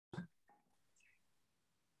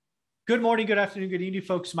Good morning, good afternoon, good evening,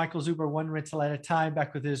 folks. Michael Zuber, one rental at a time,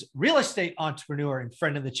 back with his real estate entrepreneur and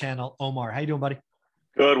friend of the channel, Omar. How you doing, buddy?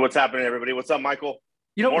 Good. What's happening, everybody? What's up, Michael?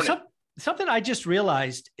 You Good know, morning. something I just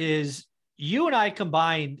realized is you and I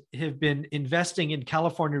combined have been investing in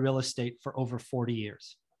California real estate for over 40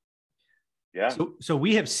 years. Yeah. So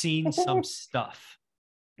we have seen some stuff.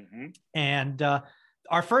 Mm-hmm. And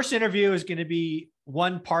our first interview is going to be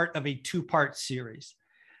one part of a two-part series.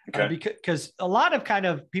 Okay. Because a lot of kind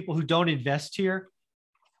of people who don't invest here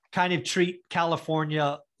kind of treat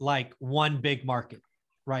California like one big market,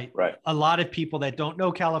 right? Right. A lot of people that don't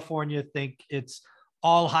know California think it's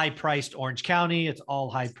all high-priced Orange County, it's all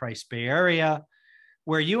high-priced Bay Area,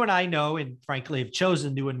 where you and I know, and frankly have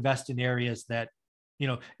chosen to invest in areas that, you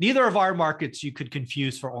know, neither of our markets you could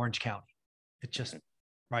confuse for Orange County. It's just,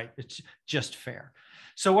 right, it's just fair.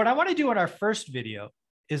 So what I want to do in our first video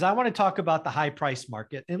is I want to talk about the high price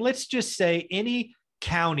market. And let's just say any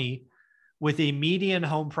county with a median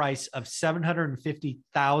home price of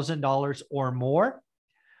 $750,000 or more,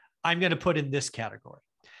 I'm going to put in this category.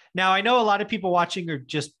 Now, I know a lot of people watching are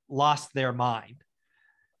just lost their mind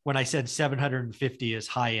when I said 750 is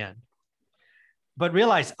high end. But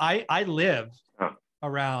realize I live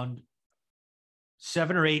around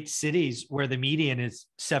 7 or 8 cities where the median is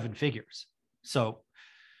 7 figures. So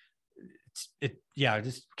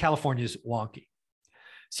California is wonky.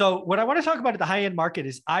 So what I want to talk about at the high end market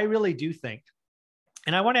is I really do think,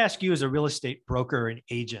 and I want to ask you as a real estate broker and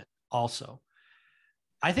agent also,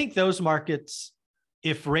 I think those markets,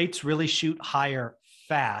 if rates really shoot higher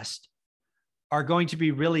fast, are going to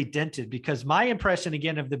be really dented, because my impression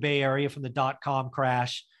again of the Bay Area from the .com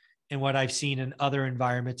crash and what I've seen in other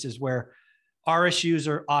environments is where RSUs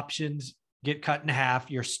or options get cut in half,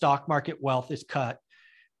 your stock market wealth is cut.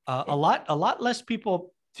 A lot less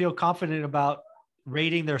people feel confident about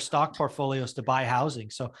rating their stock portfolios to buy housing.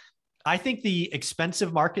 So I think the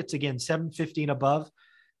expensive markets, again, 750 and above,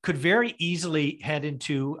 could very easily head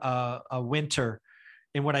into a winter.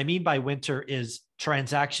 And what I mean by winter is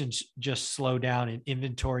transactions just slow down and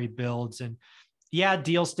inventory builds. And yeah,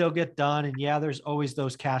 deals still get done. And yeah, there's always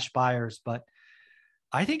those cash buyers, but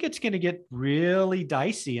I think it's going to get really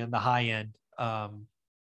dicey in the high end.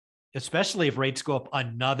 Especially if rates go up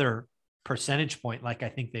another percentage point, like I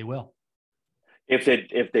think they will. If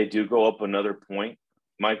they do go up another point,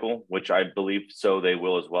 Michael, which I believe so they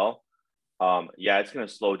will as well. It's going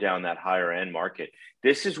to slow down that higher end market.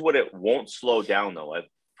 This is what it won't slow down though,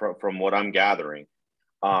 from what I'm gathering.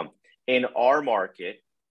 In our market,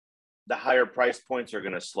 the higher price points are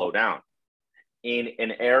going to slow down. In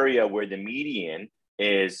an area where the median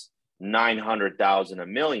is 900,000 a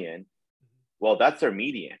million, well, that's their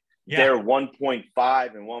median. Yeah. Their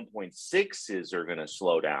 1.5 and 1.6s are going to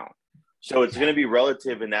slow down. So it's going to be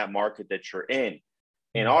relative in that market that you're in.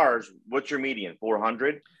 In ours, what's your median?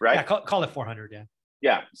 400, right? Yeah, call it 400, yeah.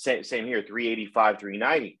 Yeah, same here, 385,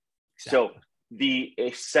 390. Exactly. So the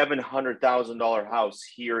 $700,000 house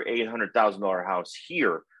here, $800,000 house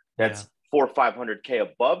here, that's $400,000 or $500K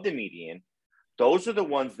above the median. Those are the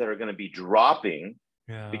ones that are going to be dropping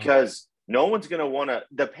because no one's going to want to,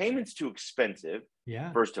 the payment's too expensive,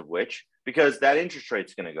 first of which, because that interest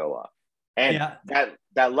rate's going to go up. And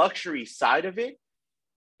that luxury side of it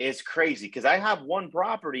is crazy, because I have one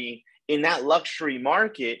property in that luxury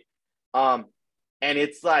market, and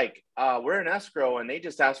it's like we're in escrow and they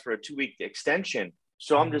just asked for a 2-week extension.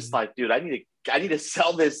 So I'm just like, dude, I need to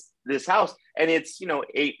sell this house, and it's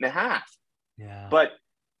 8.5. Yeah. But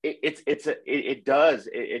it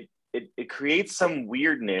creates some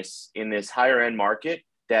weirdness in this higher end market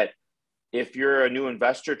that if you're a new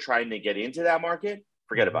investor trying to get into that market,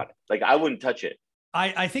 forget about it. Like, I wouldn't touch it.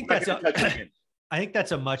 I think that's I think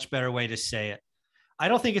that's a much better way to say it. I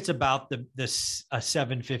don't think it's about this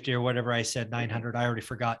 750 or whatever I said, 900. I already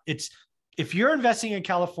forgot. It's if you're investing in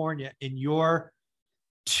California and you're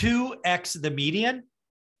 2x the median,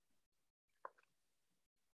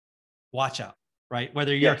 watch out, right?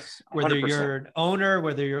 Whether you're an owner,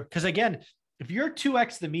 because again, if you're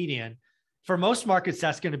 2x the median, for most markets,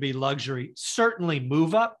 that's going to be luxury, certainly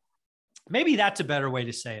move up. Maybe that's a better way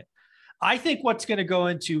to say it. I think what's going to go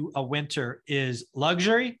into a winter is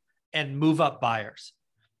luxury and move up buyers.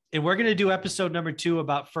 And we're going to do episode number 2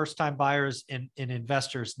 about first-time buyers and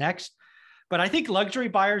investors next. But I think luxury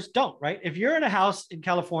buyers don't, right? If you're in a house in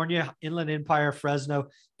California, Inland Empire, Fresno,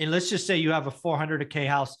 and let's just say you have a $400K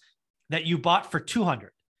house that you bought for $200,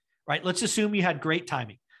 right? Let's assume you had great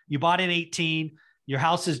timing. You bought in 18, your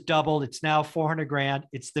house is doubled. It's now $400,000.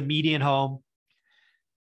 It's the median home.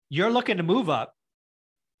 You're looking to move up.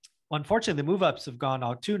 Well, unfortunately, the move ups have gone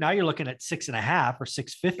out too. Now you're looking at 6.5 or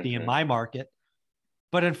 650 in my market.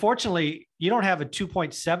 But unfortunately, you don't have a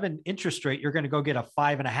 2.7 interest rate. You're going to go get a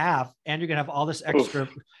 5.5, and you're going to have all this extra.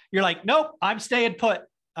 Oof. You're like, nope, I'm staying put.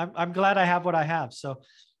 I'm glad I have what I have. So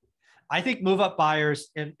I think move up buyers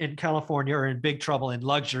in California are in big trouble in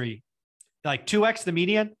luxury. Like 2x the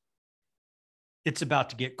median, it's about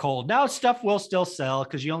to get cold. Now stuff will still sell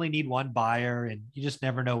because you only need one buyer and you just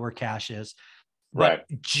never know where cash is. But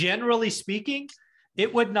generally speaking,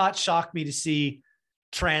 it would not shock me to see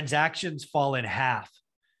transactions fall in half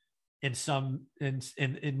in some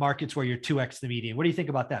in markets where you're 2x the median. What do you think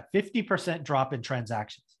about that? 50% drop in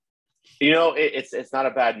transactions. You know, it's not a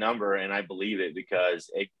bad number, and I believe it because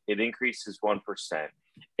it increases 1%.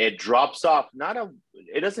 It drops off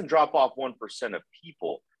it doesn't drop off 1% of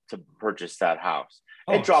people to purchase that house.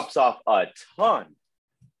 It drops off a ton.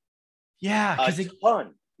 Yeah,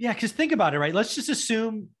 because think about it, right? Let's just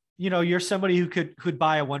assume you're somebody who could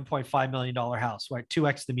buy a $1.5 million house, right?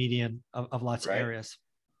 2x the median of lots of areas.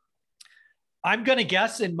 I'm going to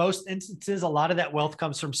guess in most instances, a lot of that wealth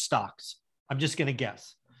comes from stocks. I'm just going to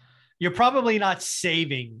guess. You're probably not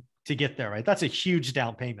saving to get there, right? That's a huge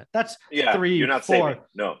down payment. That's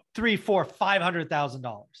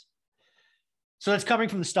 $500,000. So that's coming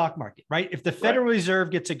from the stock market, right? If the Federal Reserve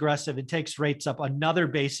gets aggressive and takes rates up another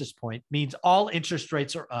basis point, means all interest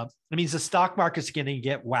rates are up. It means the stock market's going to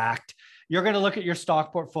get whacked. You're going to look at your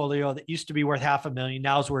stock portfolio that used to be worth $500,000,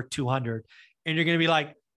 now is worth 200, and you're going to be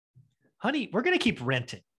like, honey, we're going to keep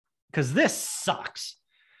renting because this sucks.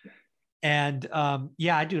 And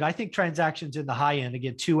dude, I think transactions in the high end,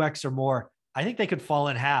 again, 2x or more, I think they could fall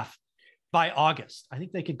in half by August. I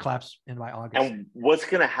think they could collapse in by August. And what's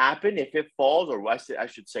going to happen if it falls, or I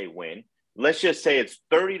should say when, let's just say it's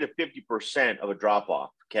 30 to 50% of a drop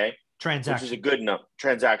off, okay? Transactions. Which is a good enough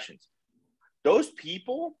transactions. Those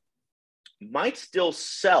people might still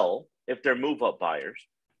sell if they're move up buyers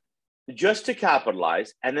just to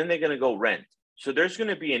capitalize, and then they're going to go rent. So there's going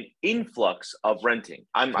to be an influx of renting.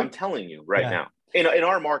 I'm telling you right now in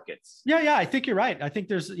our markets. Yeah. I think you're right. I think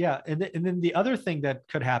there's, And then the other thing that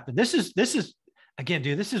could happen, this is again,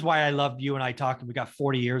 dude, this is why I love you and I talking. We got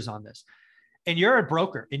 40 years on this, and you're a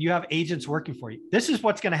broker and you have agents working for you. This is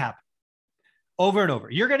what's going to happen over and over.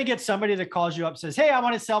 You're going to get somebody that calls you up and says, hey, I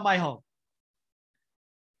want to sell my home.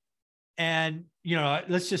 And,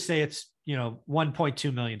 let's just say it's,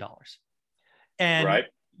 $1.2 million. And,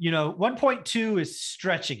 1.2 is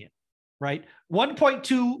stretching it, right?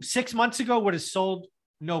 1.2 6 months ago would have sold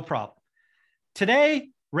no problem. Today,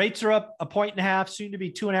 rates are up 1.5 points, soon to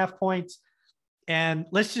be 2.5 points. And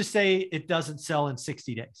let's just say it doesn't sell in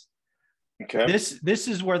 60 days. Okay. This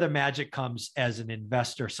is where the magic comes as an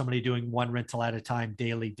investor, somebody doing one rental at a time,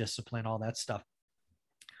 daily discipline, all that stuff.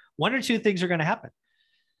 One or two things are going to happen.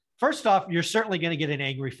 First off, you're certainly going to get an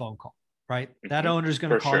angry phone call, right? That owner is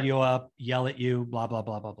going to call you up, yell at you, blah, blah,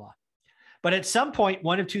 blah, blah, blah. But at some point,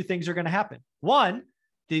 one of two things are going to happen. One,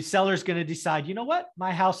 the seller is going to decide, you know what?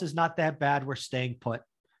 My house is not that bad. We're staying put.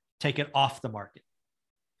 Take it off the market.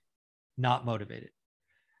 Not motivated.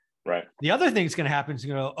 Right. The other thing that's going to happen is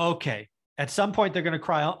going to go, okay. At some point, they're going to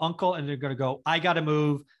cry uncle, and they're going to go, I got to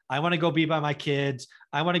move. I want to go be by my kids.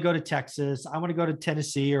 I want to go to Texas. I want to go to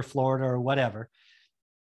Tennessee or Florida or whatever.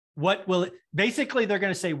 Basically, they're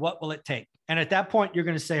going to say, what will it take? And at that point, you're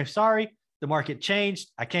going to say, sorry, the market changed.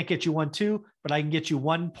 I can't get you 1.2, but I can get you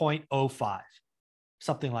 1.05,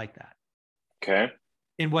 something like that. Okay.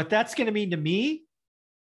 And what that's going to mean to me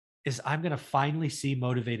is I'm going to finally see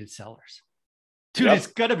motivated sellers. Dude, It's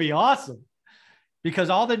going to be awesome because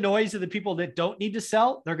all the noise of the people that don't need to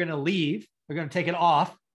sell, they're going to leave. They're going to take it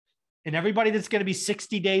off. And everybody that's going to be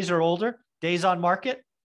 60 days or older, days on market,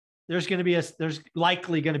 there's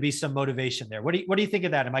likely going to be some motivation there. What do you think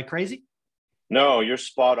of that? Am I crazy? No, you're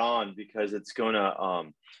spot on because it's going to,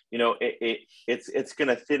 it's going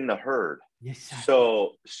to thin the herd. Yes.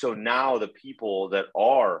 So now the people that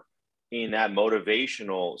are in that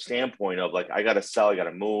motivational standpoint of like, I got to sell, I got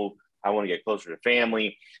to move, I want to get closer to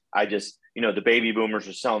family. I just, the baby boomers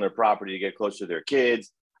are selling their property to get closer to their kids.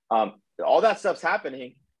 All that stuff's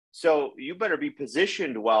happening. So you better be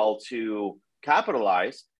positioned well to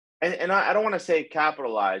capitalize. And I don't want to say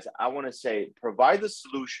capitalize. I want to say provide the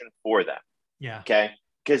solution for them. Yeah. Okay.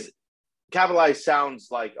 Because capitalize sounds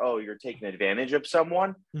like, oh, you're taking advantage of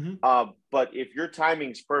someone. Mm-hmm. But if your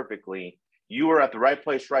timing's perfectly, you are at the right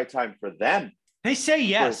place, right time for them. They say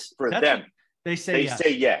yes. For them. They say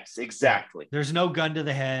yes. Exactly. There's no gun to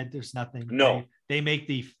the head. There's nothing. No. They make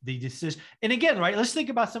the decision. And again, right, let's think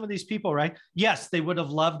about some of these people, right? Yes, they would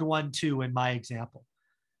have loved 1.2 in my example.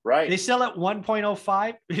 Right. They sell at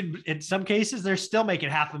 1.05. In some cases, they're still making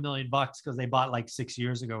 $500,000 because they bought like 6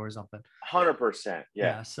 years ago or something. 100%.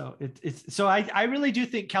 Yeah. So I really do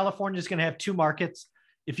think California is going to have two markets.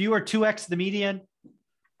 If you are 2x the median,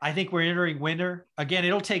 I think we're entering winter. Again,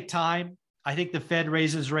 it'll take time. I think the Fed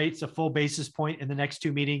raises rates a full basis point in the next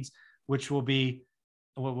two meetings, which will be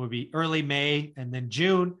what will be early May and then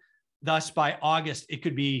June. Thus, by August, it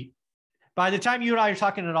could be, by the time you and I are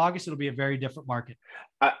talking in August, it'll be a very different market.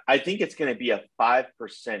 I think it's going to be a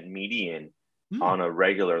 5% median on a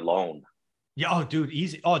regular loan. Yeah. Oh, dude,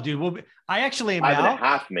 easy. Oh, dude. I actually am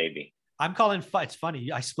 5.5 maybe. I'm calling. It's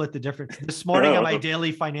funny. I split the difference. This morning on my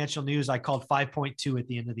daily financial news, I called 5.2 at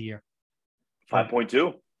the end of the year.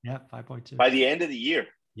 5.2. Yeah, 5.2. By the end of the year.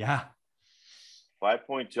 Yeah.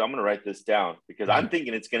 5.2. I'm going to write this down because I'm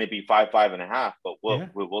thinking it's going to be 5.5, but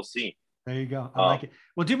we'll see. There you go. I like it.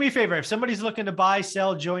 Well, do me a favor. If somebody's looking to buy,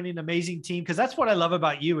 sell, join an amazing team, because that's what I love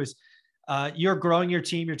about you is you're growing your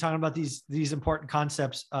team. You're talking about these important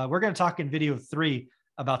concepts. We're going to talk in video 3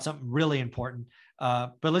 about something really important.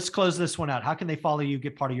 But let's close this one out. How can they follow you,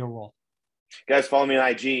 get part of your role? Guys, follow me on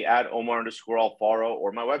IG at Omar_Alfaro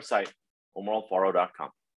or my website, omaralfaro.com.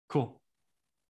 Cool.